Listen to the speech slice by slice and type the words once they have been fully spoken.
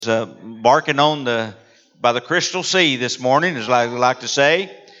Barking on by the crystal sea this morning, as I like to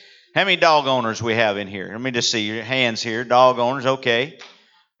say. How many dog owners we have in here? Let me just see your hands here. Dog owners, okay.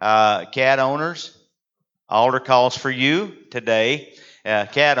 Cat owners, altar calls for you today.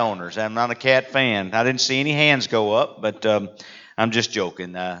 Cat owners, I'm not a cat fan. I didn't see any hands go up, but I'm just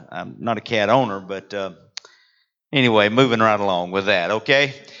joking. I'm not a cat owner, but anyway, moving right along with that,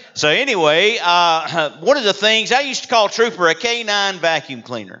 okay? So anyway, one of the things, I used to call Trooper a canine vacuum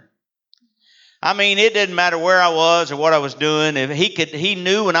cleaner. I mean, it didn't matter where I was or what I was doing. If he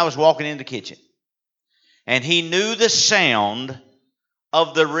knew when I was walking in the kitchen. And he knew the sound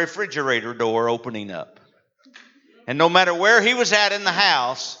of the refrigerator door opening up. And no matter where he was at in the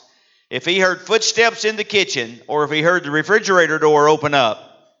house, if he heard footsteps in the kitchen or if he heard the refrigerator door open up,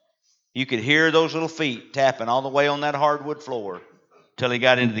 you could hear those little feet tapping all the way on that hardwood floor till he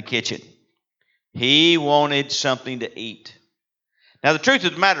got into the kitchen. He wanted something to eat. Now, the truth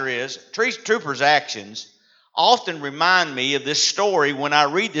of the matter is, Trooper's actions often remind me of this story when I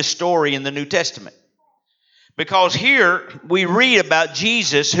read this story in the New Testament. Because here we read about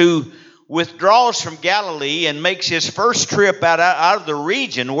Jesus who withdraws from Galilee and makes his first trip out of the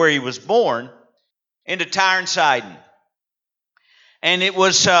region where he was born into Tyre and Sidon. And it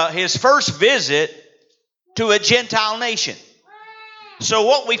was his first visit to a Gentile nation. So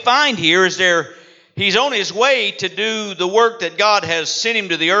what we find here is he's on his way to do the work that God has sent him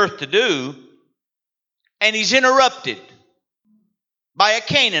to the earth to do, and he's interrupted by a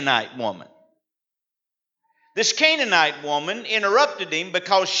Canaanite woman. This Canaanite woman interrupted him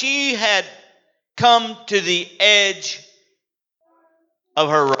because she had come to the edge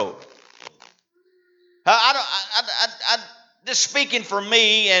of her road. Just speaking for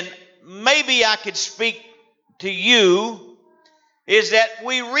me, and maybe I could speak to you, is that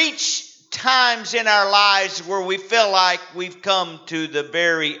we reach times in our lives where we feel like we've come to the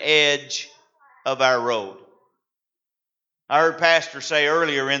very edge of our road. I heard Pastor say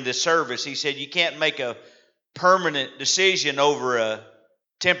earlier in this service, he said you can't make a permanent decision over a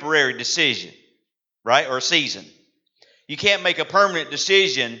temporary decision, right? Or a season. You can't make a permanent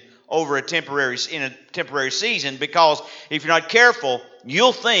decision over in a temporary season, because if you're not careful,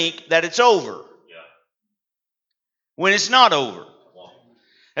 you'll think that it's over. When it's not over.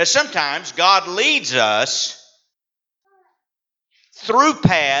 And sometimes God leads us through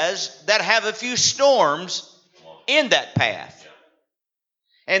paths that have a few storms in that path.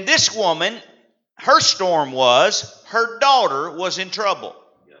 And this woman, her storm was her daughter was in trouble.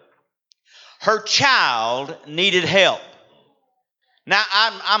 Her child needed help. Now,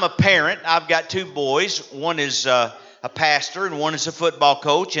 I'm a parent. I've got two boys. One is a pastor and one is a football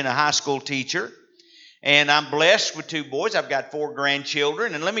coach and a high school teacher. And I'm blessed with two boys. I've got 4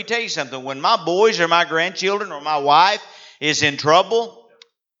 grandchildren. And let me tell you something. When my boys or my grandchildren or my wife is in trouble,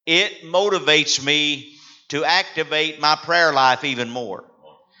 it motivates me to activate my prayer life even more.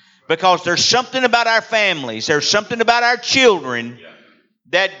 Because there's something about our families, there's something about our children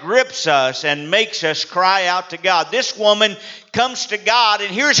that grips us and makes us cry out to God. This woman comes to God, and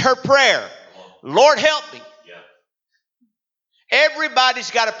here's her prayer. Lord, help me.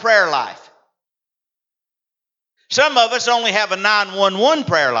 Everybody's got a prayer life. Some of us only have a 911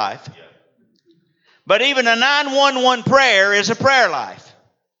 prayer life. But even a 911 prayer is a prayer life.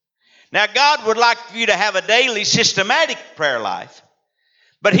 Now, God would like for you to have a daily systematic prayer life.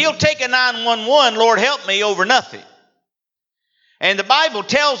 But He'll take a 911, Lord, help me, over nothing. And the Bible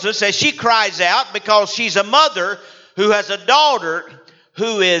tells us as she cries out, because she's a mother who has a daughter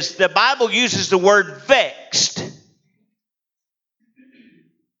who is, the Bible uses the word vexed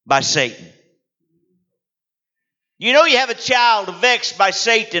by Satan. You know you have a child vexed by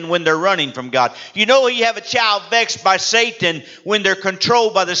Satan when they're running from God. You know you have a child vexed by Satan when they're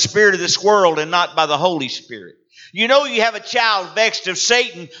controlled by the spirit of this world and not by the Holy Spirit. You know you have a child vexed of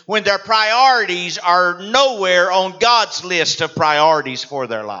Satan when their priorities are nowhere on God's list of priorities for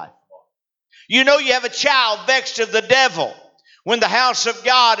their life. You know you have a child vexed of the devil when the house of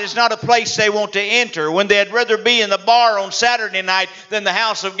God is not a place they want to enter, when they'd rather be in the bar on Saturday night than the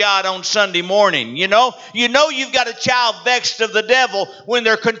house of God on Sunday morning. You know you've got a child vexed of the devil when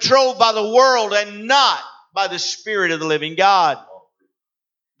they're controlled by the world and not by the Spirit of the living God.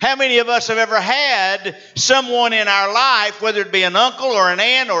 How many of us have ever had someone in our life, whether it be an uncle or an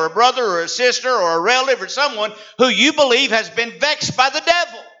aunt or a brother or a sister or a relative or someone who you believe has been vexed by the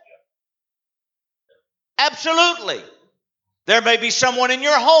devil? Absolutely. There may be someone in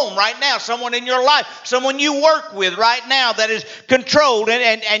your home right now, someone in your life, someone you work with right now that is controlled,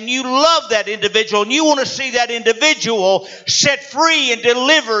 and you love that individual and you want to see that individual set free and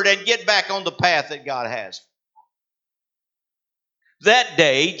delivered and get back on the path that God has. That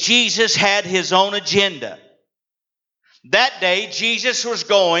day, Jesus had his own agenda. That day, Jesus was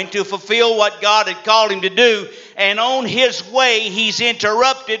going to fulfill what God had called him to do, and on his way, he's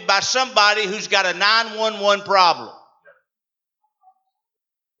interrupted by somebody who's got a 911 problem.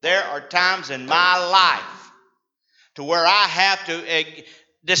 There are times in my life to where I have to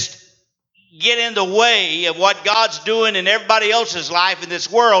just get in the way of what God's doing in everybody else's life in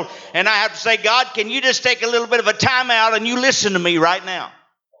this world, and I have to say, God, can you just take a little bit of a time out and you listen to me right now?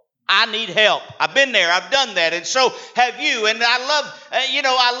 I need help. I've been there. I've done that. And so have you. And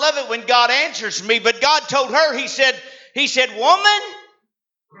I love it when God answers me. But God told her, He said, woman,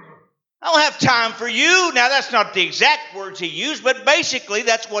 I don't have time for you. Now, that's not the exact words He used, but basically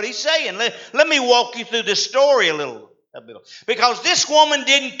that's what He's saying. Let me walk you through this story a little. Because this woman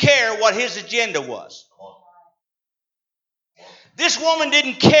didn't care what His agenda was. This woman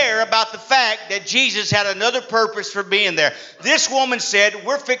didn't care about the fact that Jesus had another purpose for being there. This woman said,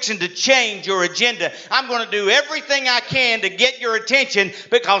 we're fixing to change your agenda. I'm going to do everything I can to get your attention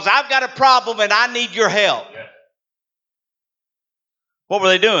because I've got a problem and I need your help. Yeah. What were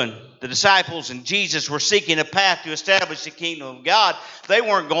they doing? The disciples and Jesus were seeking a path to establish the kingdom of God. They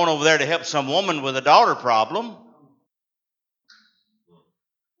weren't going over there to help some woman with a daughter problem.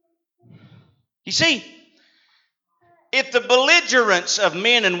 You see, if the belligerence of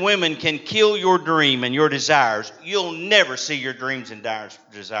men and women can kill your dream and your desires, you'll never see your dreams and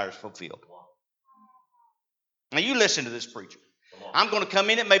desires fulfilled. Now you listen to this preacher. I'm going to come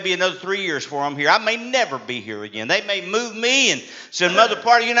in. It may be another 3 years before I'm here. I may never be here again. They may move me and to another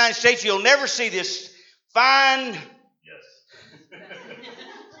part of the United States. You'll never see this fine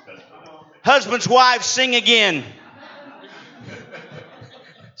husband's wife sing again.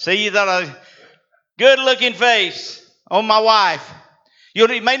 See, you thought a good-looking face. On my wife. You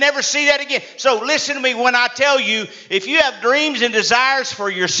may never see that again. So listen to me when I tell you, if you have dreams and desires for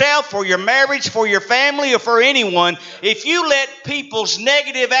yourself, for your marriage, for your family, or for anyone, if you let people's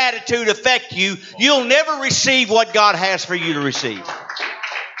negative attitude affect you, you'll never receive what God has for you to receive.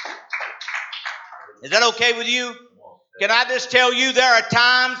 Is that okay with you? Can I just tell you there are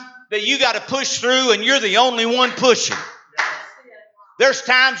times that you got to push through and you're the only one pushing. There's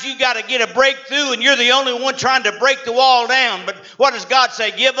times you got to get a breakthrough and you're the only one trying to break the wall down. But what does God say?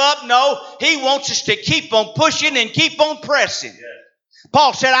 Give up? No. He wants us to keep on pushing and keep on pressing. Yes.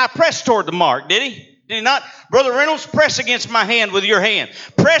 Paul said, I press toward the mark. Did he? Did he not? Brother Reynolds, press against my hand with your hand.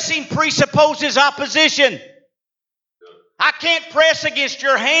 Pressing presupposes opposition. I can't press against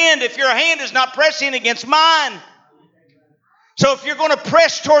your hand if your hand is not pressing against mine. So if you're going to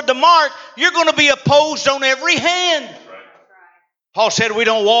press toward the mark, you're going to be opposed on every hand. Paul said we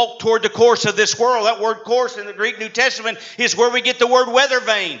don't walk toward the course of this world. That word course in the Greek New Testament is where we get the word weather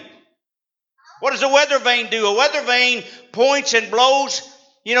vane. What does a weather vane do? A weather vane points and blows.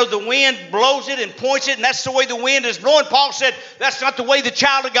 You know, the wind blows it and points it, and that's the way the wind is blowing. Paul said that's not the way the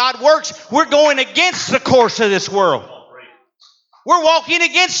child of God works. We're going against the course of this world. We're walking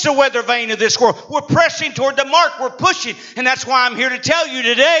against the weather vane of this world. We're pressing toward the mark. We're pushing. And that's why I'm here to tell you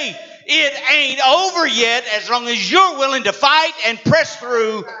today, it ain't over yet as long as you're willing to fight and press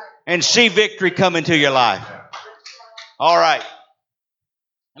through and see victory come into your life. All right.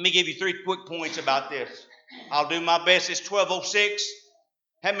 Let me give you 3 quick points about this. I'll do my best. It's 12:06.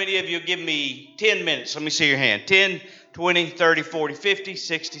 How many of you give me 10 minutes? Let me see your hand. 10, 20, 30, 40, 50,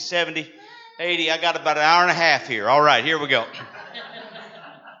 60, 70, 80. I got about an hour and a half here. All right, here we go.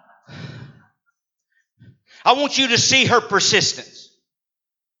 I want you to see her persistence.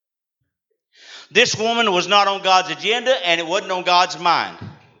 This woman was not on God's agenda, and it wasn't on God's mind.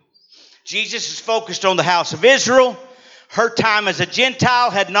 Jesus is focused on the house of Israel. Her time as a Gentile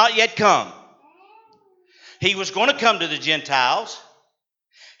had not yet come. He was going to come to the Gentiles.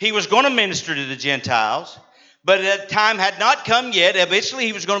 He was going to minister to the Gentiles. But that time had not come yet. Eventually,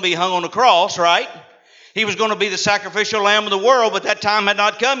 he was going to be hung on the cross, right? He was going to be the sacrificial lamb of the world, but that time had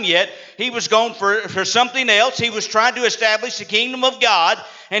not come yet. He was going for something else. He was trying to establish the kingdom of God,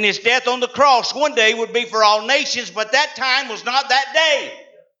 and his death on the cross one day would be for all nations, but that time was not that day.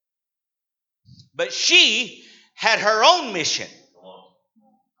 But she had her own mission.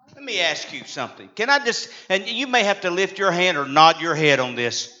 Let me ask you something. Can I just, and you may have to lift your hand or nod your head on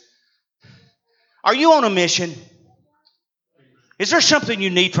this. Are you on a mission? Is there something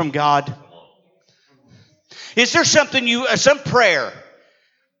you need from God? Is there something some prayer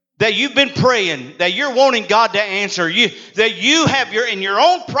that you've been praying that you're wanting God to answer? That you have in your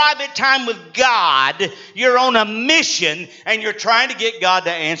own private time with God, you're on a mission and you're trying to get God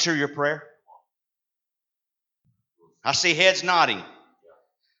to answer your prayer? I see heads nodding.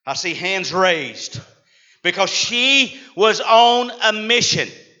 I see hands raised. because she was on a mission.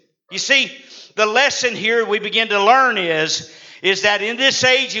 You see, the lesson here we begin to learn is that in this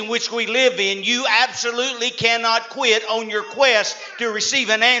age in which we live in, you absolutely cannot quit on your quest to receive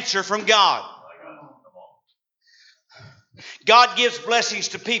an answer from God. God gives blessings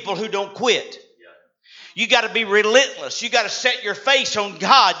to people who don't quit. You got to be relentless. You got to set your face on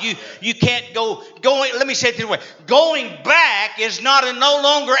God. You can't going. Let me say it this way: going back is no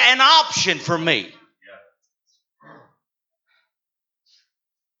longer an option for me.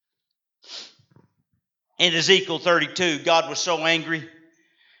 In Ezekiel 32, God was so angry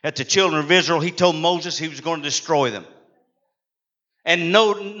at the children of Israel, He told Moses He was going to destroy them. And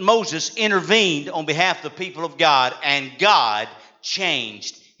Moses intervened on behalf of the people of God, and God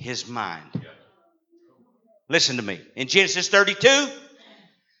changed His mind. Listen to me. In Genesis 32,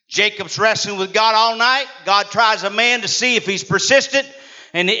 Jacob's wrestling with God all night. God tries a man to see if he's persistent.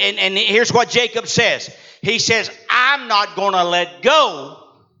 And here's what Jacob says. He says, I'm not going to let go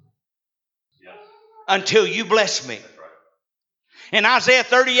until you bless me. In Isaiah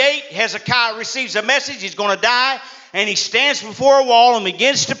 38, Hezekiah receives a message. He's going to die. And he stands before a wall and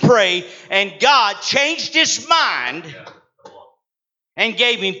begins to pray. And God changed his mind and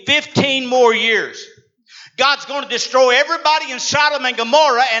gave him 15 more years. God's going to destroy everybody in Sodom and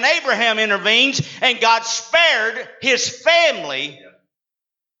Gomorrah, and Abraham intervenes, and God spared his family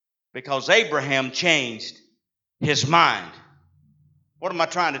because Abraham changed his mind. What am I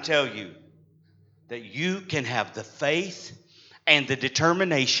trying to tell you? That you can have the faith and the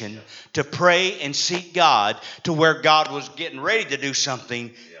determination to pray and seek God to where God was getting ready to do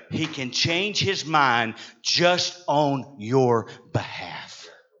something. He can change his mind just on your behalf.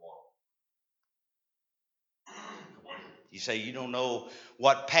 You say, you don't know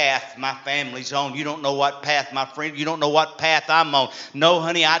what path my family's on. You don't know what path my friend, you don't know what path I'm on. No,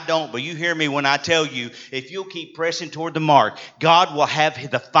 honey, I don't. But you hear me when I tell you, if you'll keep pressing toward the mark, God will have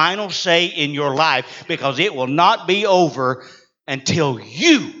the final say in your life, because it will not be over until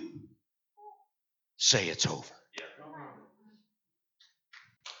you say it's over.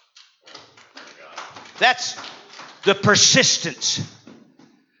 That's the persistence.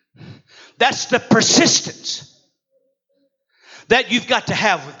 That's the persistence that you've got to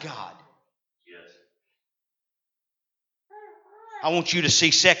have with God. I want you to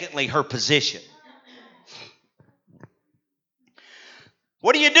see, secondly, her position.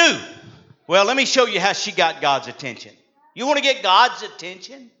 What do? Well, let me show you how she got God's attention. You want to get God's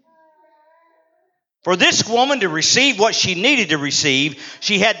attention? For this woman to receive what she needed to receive,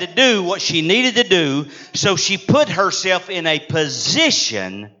 she had to do what she needed to do, so she put herself in a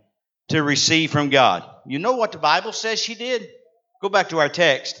position to receive from God. You know what the Bible says she did? Go back to our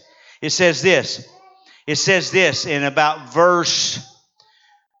text. It says this. It says this in about verse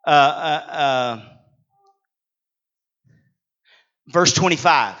verse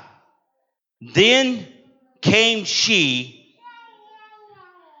 25. Then came she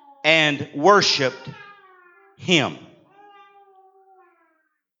and worshiped him.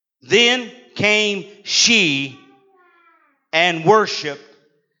 Then came she and worshiped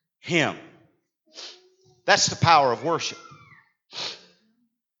him. That's the power of worship.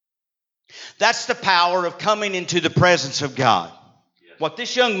 That's the power of coming into the presence of God. What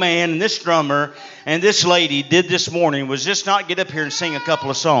this young man and this drummer and this lady did this morning was just not get up here and sing a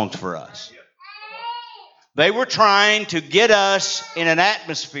couple of songs for us. They were trying to get us in an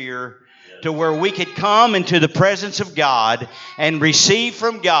atmosphere to where we could come into the presence of God and receive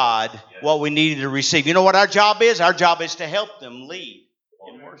from God what we needed to receive. You know what our job is? Our job is to help them lead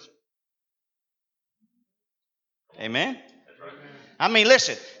in worship. Amen? I mean,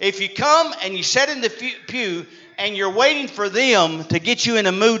 listen, if you come and you sit in the pew and you're waiting for them to get you in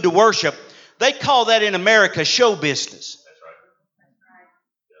a mood to worship, they call that in America show business.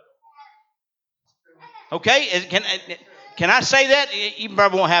 Okay? Can I say that? You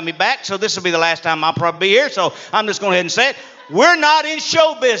probably won't have me back, so this will be the last time I'll probably be here, so I'm just going ahead and say it. We're not in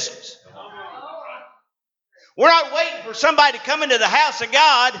show business. We're not waiting for somebody to come into the house of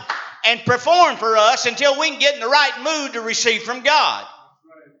God and perform for us until we can get in the right mood to receive from God.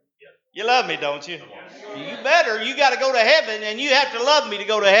 You love me, don't you? You better. You got to go to heaven, and you have to love me to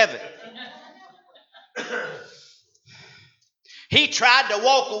go to heaven. He tried to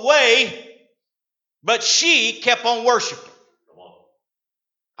walk away, but she kept on worshiping.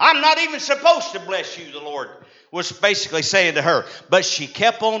 I'm not even supposed to bless you, the Lord was basically saying to her. But she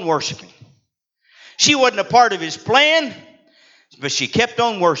kept on worshiping. She wasn't a part of his plan, but she kept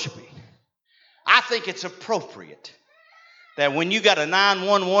on worshiping. I think it's appropriate that when you got a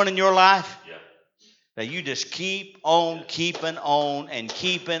 911 in your life, that you just keep on keeping on and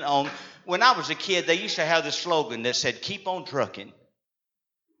keeping on. When I was a kid, they used to have this slogan that said, keep on trucking.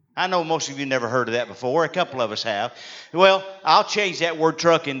 I know most of you never heard of that before. A couple of us have. Well, I'll change that word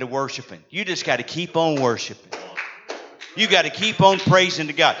trucking to worshiping. You just got to keep on worshiping. You got to keep on praising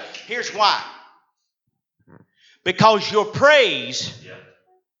to God. Here's why. Because your praise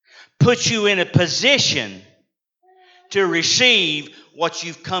puts you in a position to receive what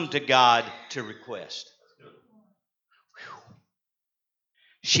you've come to God to request.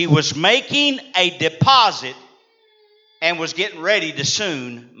 She was making a deposit and was getting ready to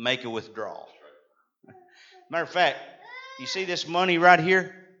soon make a withdrawal. Matter of fact, you see this money right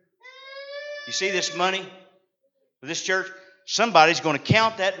here? You see this money for this church? Somebody's going to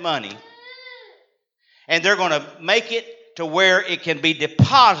count that money, and they're going to make it to where it can be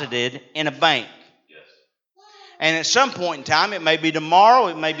deposited in a bank. And at some point in time, it may be tomorrow,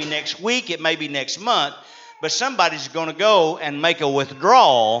 it may be next week, it may be next month, but somebody's going to go and make a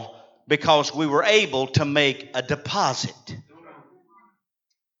withdrawal because we were able to make a deposit.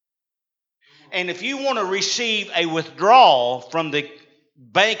 And if you want to receive a withdrawal from the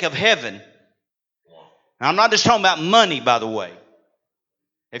bank of heaven, now I'm not just talking about money, by the way.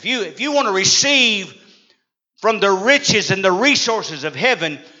 If you want to receive from the riches and the resources of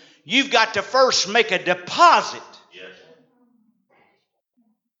heaven, you've got to first make a deposit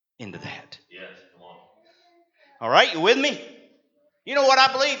into that. All right, you with me? You know what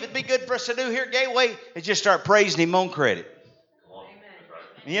I believe it'd be good for us to do here at Gateway? Is just start praising Him on credit.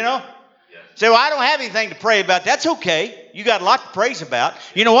 You know? Say, well, I don't have anything to pray about. That's okay. You got a lot to praise about.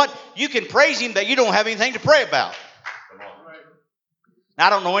 You know what? You can praise Him that you don't have anything to pray about. Now, I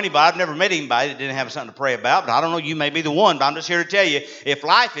don't know anybody. I've never met anybody that didn't have something to pray about, but I don't know. You may be the one, but I'm just here to tell you, if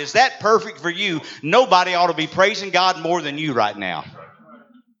life is that perfect for you, nobody ought to be praising God more than you right now.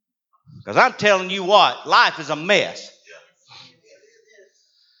 Because I'm telling you what, life is a mess.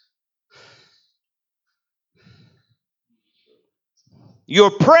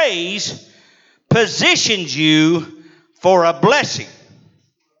 Your praise positions you for a blessing.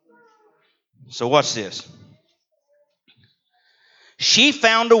 So what's this? She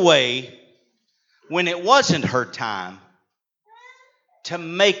found a way when it wasn't her time to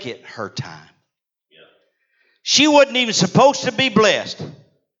make it her time. She wasn't even supposed to be blessed.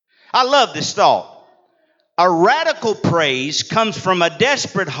 I love this thought. A radical praise comes from a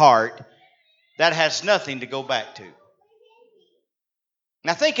desperate heart that has nothing to go back to.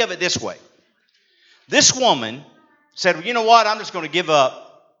 Now think of it this way. This woman said, well, you know what? I'm just going to give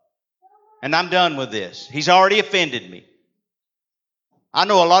up and I'm done with this. He's already offended me. I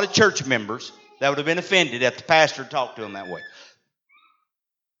know a lot of church members that would have been offended if the pastor talked to them that way.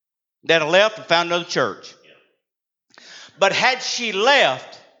 That have left and found another church. But had she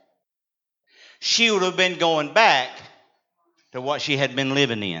left, she would have been going back to what she had been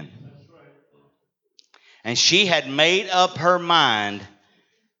living in. And she had made up her mind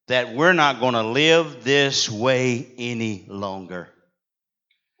that we're not going to live this way any longer.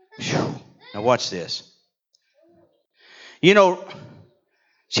 Whew. Now watch this. You know,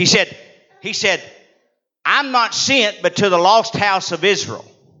 he said, I'm not sent but to the lost house of Israel.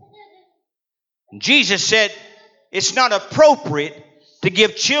 And Jesus said, it's not appropriate to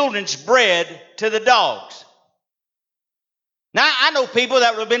give children's bread to the dogs. Now, I know people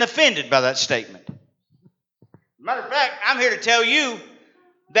that would have been offended by that statement. Matter of fact, I'm here to tell you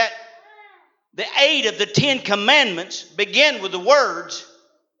that the 8 of the 10 commandments begin with the words,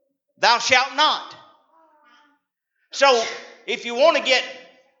 thou shalt not. So, if you want to get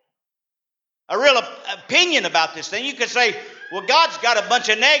a real opinion about this thing, you could say, well, God's got a bunch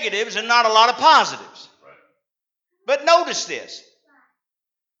of negatives and not a lot of positives. But notice this.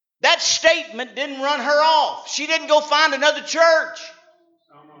 That statement didn't run her off. She didn't go find another church.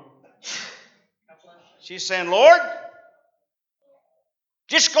 She's saying, Lord,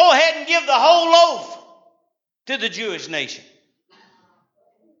 just go ahead and give the whole loaf to the Jewish nation.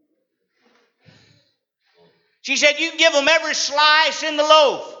 She said, you can give them every slice in the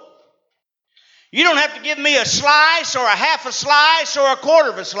loaf. You don't have to give me a slice or a half a slice or a quarter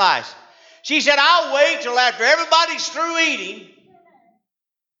of a slice. She said, I'll wait till after everybody's through eating.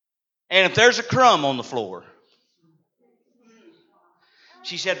 And if there's a crumb on the floor.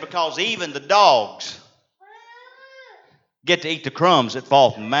 She said, because even the dogs get to eat the crumbs that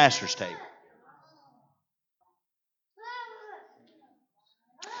fall from the master's table.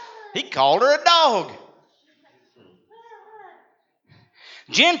 He called her a dog.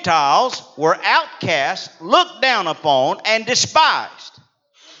 Gentiles were outcast, looked down upon, and despised.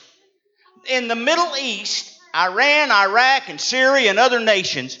 In the Middle East, Iran, Iraq, and Syria and other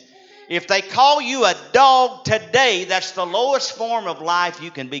nations, if they call you a dog today, that's the lowest form of life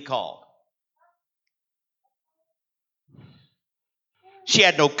you can be called. She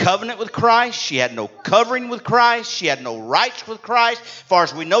had no covenant with Christ. She had no covering with Christ. She had no rights with Christ. As far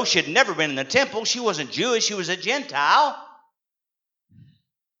as we know, she had never been in the temple. She wasn't Jewish. She was a Gentile.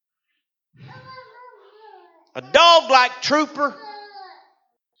 A dog like Trooper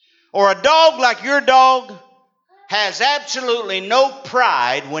or a dog like your dog has absolutely no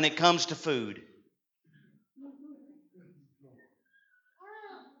pride when it comes to food.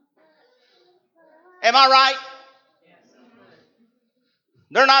 Am I right?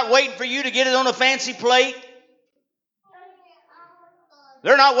 They're not waiting for you to get it on a fancy plate.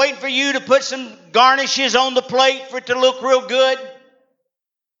 They're not waiting for you to put some garnishes on the plate for it to look real good.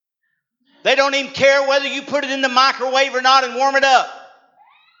 They don't even care whether you put it in the microwave or not and warm it up.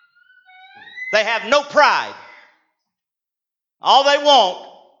 They have no pride. All they want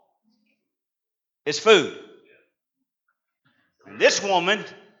is food. And this woman,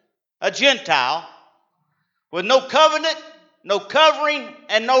 a Gentile, with no covenant, no covering,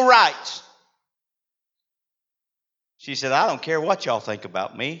 and no rights. She said, I don't care what y'all think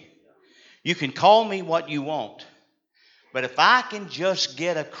about me. You can call me what you want. But if I can just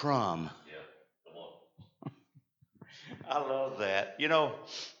get a crumb. I love that. You know,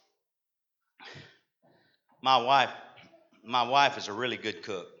 my wife is a really good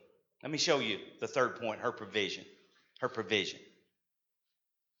cook. Let me show you the third point, her provision. Her provision.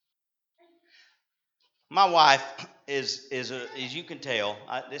 My wife is as you can tell,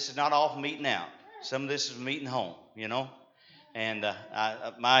 this is not all from eating out. Some of this is from eating home, you know. And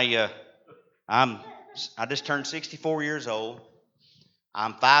I just turned 64 years old.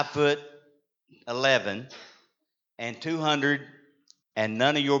 I'm 5'11" and 200 and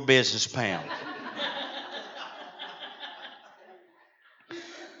none of your business pounds.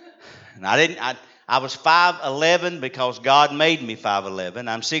 And I was 5'11" because God made me 5'11".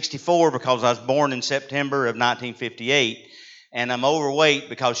 I'm 64 because I was born in September of 1958. And I'm overweight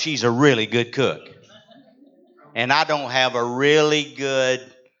because she's a really good cook. And I don't have a really good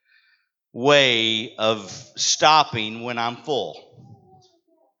way of stopping when I'm full.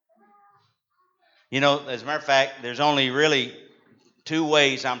 You know, as a matter of fact, there's only really 2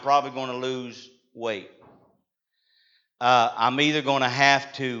 ways I'm probably going to lose weight. I'm either going to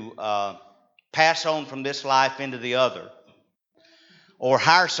have to pass on from this life into the other, or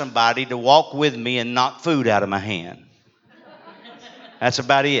hire somebody to walk with me and knock food out of my hand. That's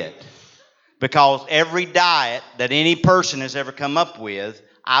about it. Because every diet that any person has ever come up with,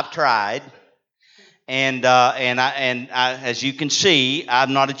 I've tried, and I, as you can see, I've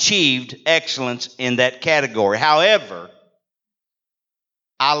not achieved excellence in that category. However,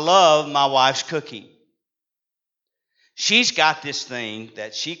 I love my wife's cooking. She's got this thing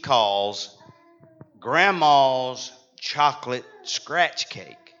that she calls Grandma's chocolate scratch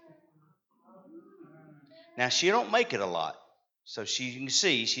cake. Now, she don't make it a lot. So you can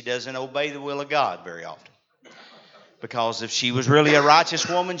see she doesn't obey the will of God very often. Because if she was really a righteous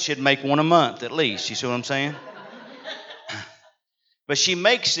woman, she'd make one a month at least. You see what I'm saying? But she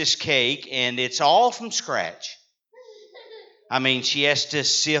makes this cake, and it's all from scratch. I mean, she has to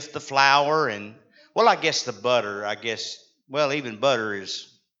sift the flour and, well, I guess the butter, even butter is,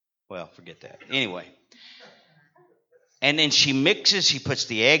 well, forget that. Anyway. And then she mixes, she puts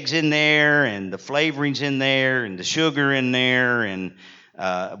the eggs in there and the flavorings in there and the sugar in there and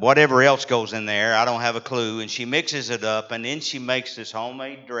whatever else goes in there. I don't have a clue. And she mixes it up, and then she makes this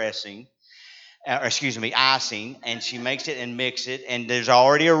homemade icing, and she makes it and mix it. And there's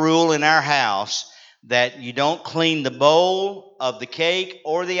already a rule in our house that you don't clean the bowl of the cake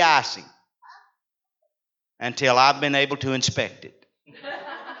or the icing until I've been able to inspect it.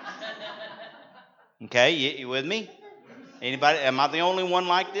 Okay, you with me? Anybody? Am I the only one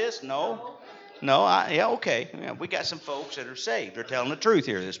like this? No. Okay. Yeah, we got some folks that are saved. They're telling the truth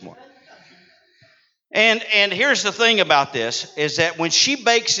here this morning. And here's the thing about this, is that when she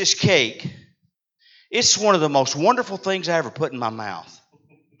bakes this cake, it's one of the most wonderful things I ever put in my mouth.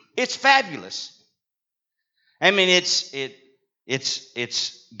 It's fabulous. I mean, it's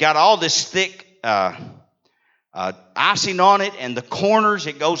got all this thick icing on it, and the corners,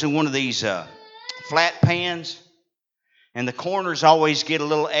 it goes in one of these flat pans. And the corners always get a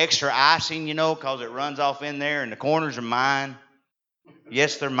little extra icing, you know, because it runs off in there, and the corners are mine.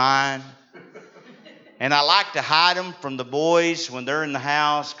 Yes, they're mine. And I like to hide them from the boys when they're in the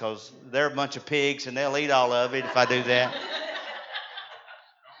house, because they're a bunch of pigs, and they'll eat all of it if I do that.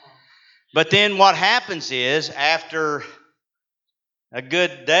 But then what happens is, after a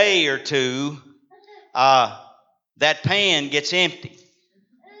good day or two, that pan gets empty.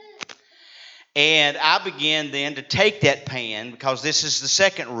 And I began then to take that pan, because this is the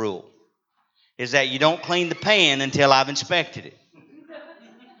second rule, is that you don't clean the pan until I've inspected it.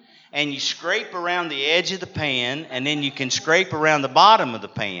 and you scrape around the edge of the pan, and then you can scrape around the bottom of the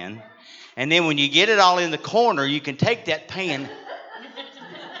pan, and then when you get it all in the corner, you can take that pan.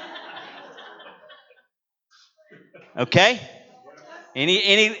 Okay?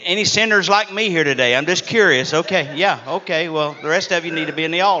 Any sinners like me here today? I'm just curious. Okay, yeah, okay. Well, the rest of you need to be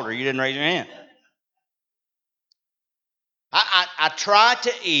in the altar. You didn't raise your hand. I try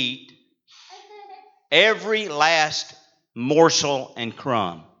to eat every last morsel and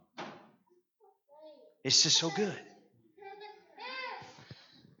crumb. It's just so good.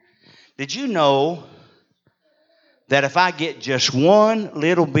 Did you know that if I get just one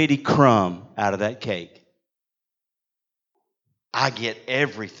little bitty crumb out of that cake, I get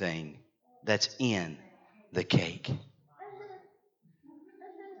everything that's in the cake?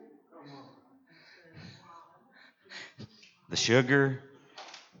 The sugar,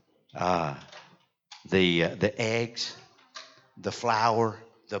 the eggs, the flour,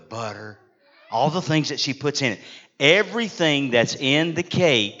 the butter, all the things that she puts in it. Everything that's in the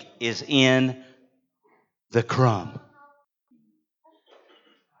cake is in the crumb.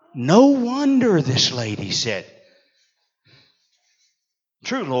 No wonder this lady said,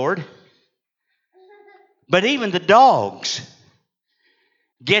 "True, Lord." But even the dogs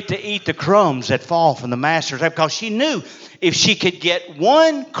get to eat the crumbs that fall from the master's table, because she knew if she could get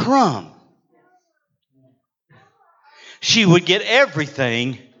one crumb, she would get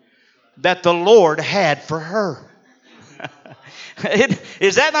everything that the Lord had for her.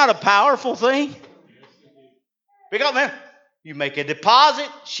 Is that not a powerful thing? Because, man, you make a deposit.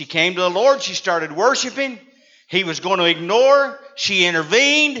 She came to the Lord. She started worshiping. He was going to ignore her. She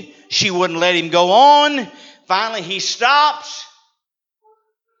intervened. She wouldn't let him go on. Finally, he stops.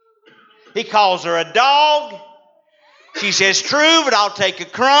 He calls her a dog. She says, "True, but I'll take a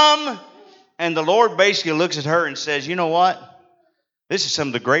crumb." And the Lord basically looks at her and says, "You know what? This is some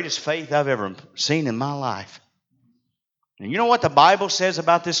of the greatest faith I've ever seen in my life." And you know what the Bible says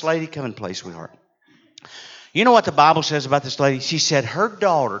about this lady? Come and play, sweetheart. You know what the Bible says about this lady? She said her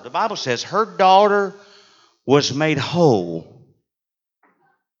daughter, the Bible says her daughter was made whole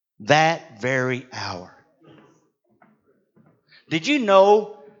that very hour. Did you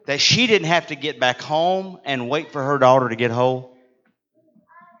know that she didn't have to get back home and wait for her daughter to get whole?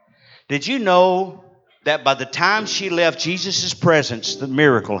 Did you know that by the time she left Jesus' presence, the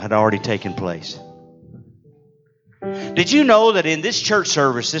miracle had already taken place? Did you know that in this church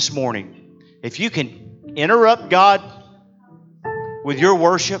service this morning, if you can interrupt God with your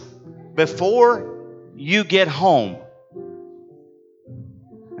worship before you get home,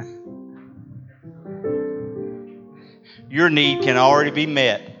 your need can already be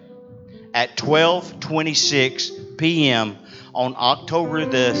met at 12:26 p.m. on October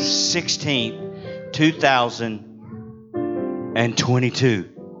the 16th, 2022.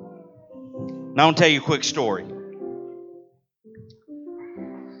 Now, I'll tell you a quick story.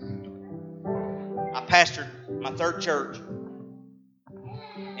 I pastored my third church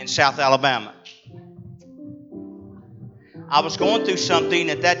in South Alabama. I was going through something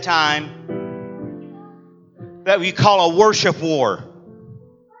at that time that we call a worship war.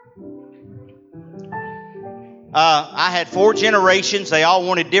 I had 4 generations. They all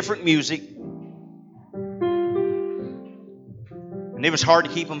wanted different music. And it was hard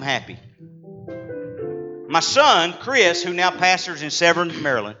to keep them happy. My son, Chris, who now pastors in Severn,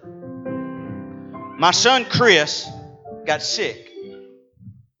 Maryland, my son, Chris, got sick.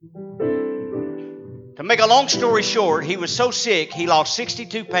 To make a long story short, he was so sick, he lost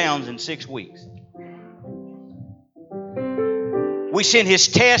 62 pounds in 6 weeks. We sent his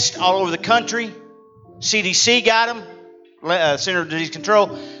tests all over the country. CDC got him, Center for Disease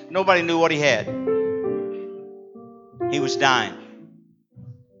Control. Nobody knew what he had. He was dying.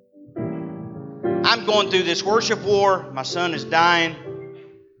 I'm going through this worship war. My son is dying.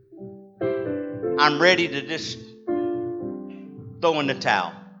 I'm ready to just throw in the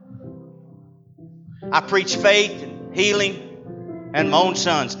towel. I preach faith and healing, and my own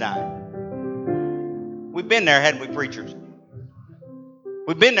son's dying. We've been there, hadn't we, preachers?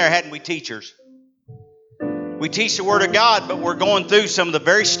 We've been there, hadn't we, teachers? We teach the Word of God, but we're going through some of the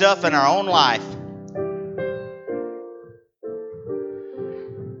very stuff in our own life.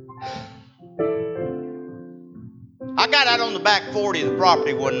 I got out on the back 40 of the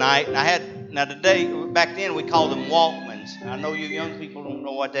property one night, and back then we called them Walkmans. I know you young people don't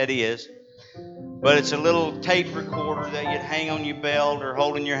know what that is, but it's a little tape recorder that you'd hang on your belt or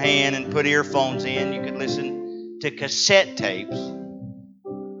hold in your hand and put earphones in. You could listen to cassette tapes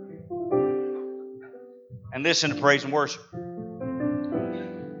and listen to praise and worship.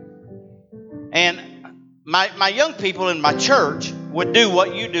 And my young people in my church, would do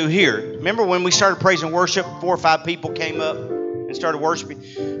what you do here. Remember when we started praise and worship, 4 or 5 people came up and started worshiping?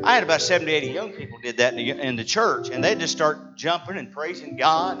 I had about 70, 80 young people did that in the church, and they'd just start jumping and praising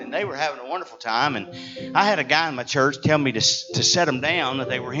God, and they were having a wonderful time. And I had a guy in my church tell me to set them down, that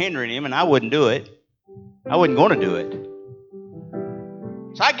they were hindering him, and I wouldn't do it. I wasn't going to do it.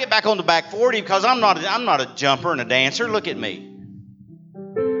 So I get back on the back 40 because I'm not a jumper and a dancer. Look at me.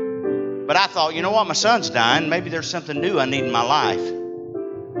 But I thought, you know what? My son's dying. Maybe there's something new I need in my life.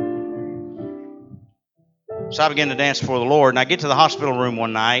 So I began to dance before the Lord. And I get to the hospital room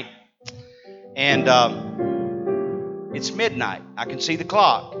one night. And it's midnight. I can see the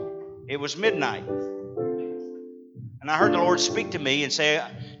clock. It was midnight. And I heard the Lord speak to me and say,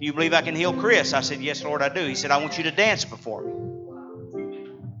 "Do you believe I can heal Chris?" I said, "Yes, Lord, I do." He said, "I want you to dance before me."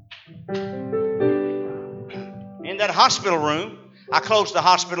 In that hospital room, I closed the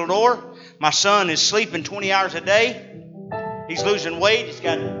hospital door. My son is sleeping 20 hours a day. He's losing weight. He's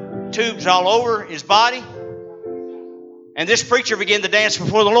got tubes all over his body. And this preacher began to dance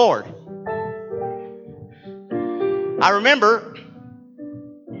before the Lord. I remember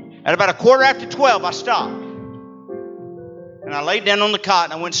at about 12:15, I stopped. And I laid down on the cot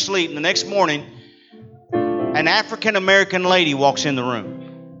and I went to sleep. And the next morning, an African-American lady walks in the room.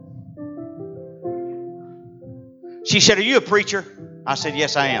 She said, "Are you a preacher?" I said,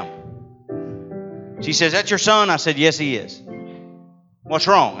 "Yes, I am." She says, "That's your son?" I said, "Yes, he is." "What's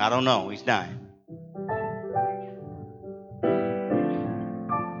wrong?" "I don't know. He's dying."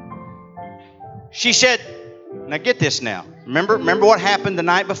 She said, now get this now. Remember what happened the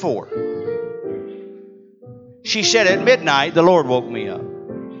night before. She said, "At midnight, the Lord woke me up.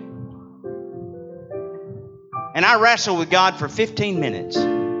 And I wrestled with God for 15 minutes.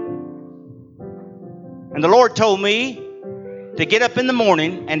 And the Lord told me to get up in the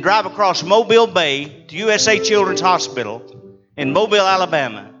morning and drive across Mobile Bay to USA Children's Hospital in Mobile,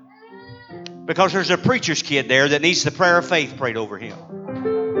 Alabama, because there's a preacher's kid there that needs the prayer of faith prayed over him."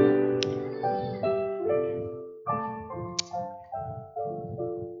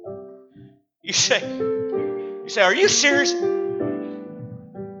 You say, "Are you serious?"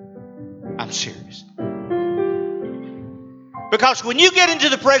 I'm serious. Because when you get into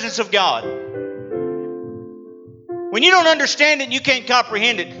the presence of God, when you don't understand it and you can't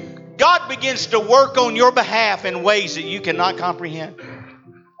comprehend it, God begins to work on your behalf in ways that you cannot comprehend.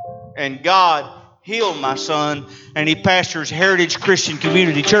 And God healed my son, and he pastors Heritage Christian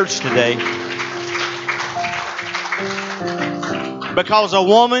Community Church today. Because a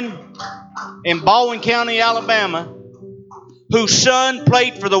woman in Baldwin County, Alabama, whose son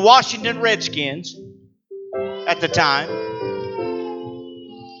played for the Washington Redskins at the time.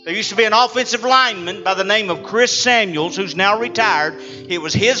 There used to be an offensive lineman by the name of Chris Samuels, who's now retired. It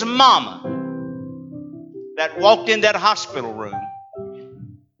was his mama that walked in that hospital room,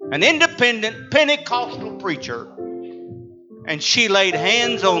 an independent Pentecostal preacher, and she laid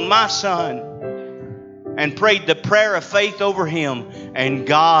hands on my son and prayed the prayer of faith over him, and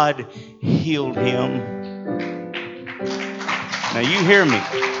God healed him. Now you hear me.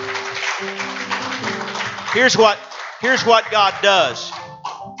 Here's what God does.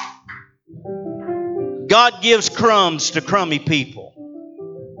 God gives crumbs to crummy people.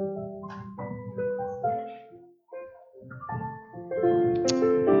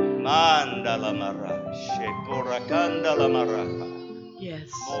 Yes.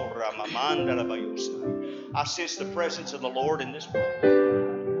 I sense the presence of the Lord in this place.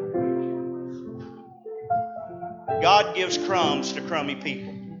 God gives crumbs to crummy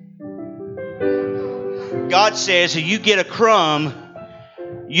people. God says if you get a crumb,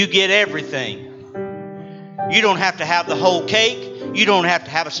 you get everything. You don't have to have the whole cake. You don't have to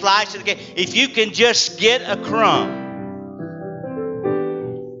have a slice of the cake. If you can just get a crumb,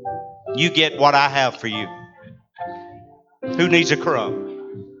 you get what I have for you. Who needs a crumb?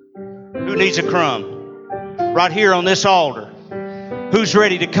 Who needs a crumb? Right here on this altar. Who's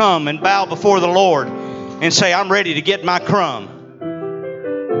ready to come and bow before the Lord and say, "I'm ready to get my crumb.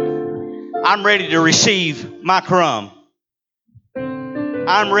 I'm ready to receive my crumb.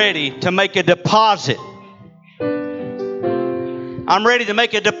 I'm ready to make a deposit. I'm ready to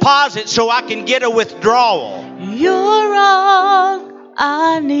make a deposit so I can get a withdrawal." You're all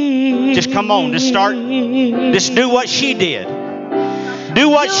I need. Just come on, just start. Just do what she did. Do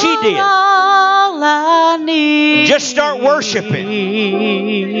what she did. All I need. Just start worshiping.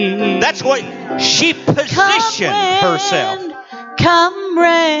 That's what she positioned herself. Come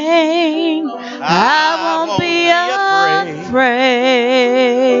rain, I won't be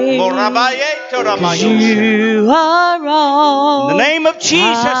afraid. 'Cause you are all in the name of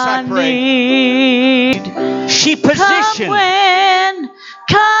Jesus, I pray. need. she Come positioned when,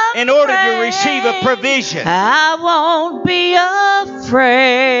 come in order to receive a rain, provision. I won't be afraid.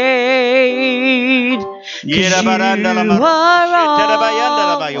 'Cause you are all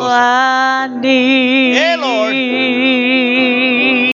I need. Yeah, Lord.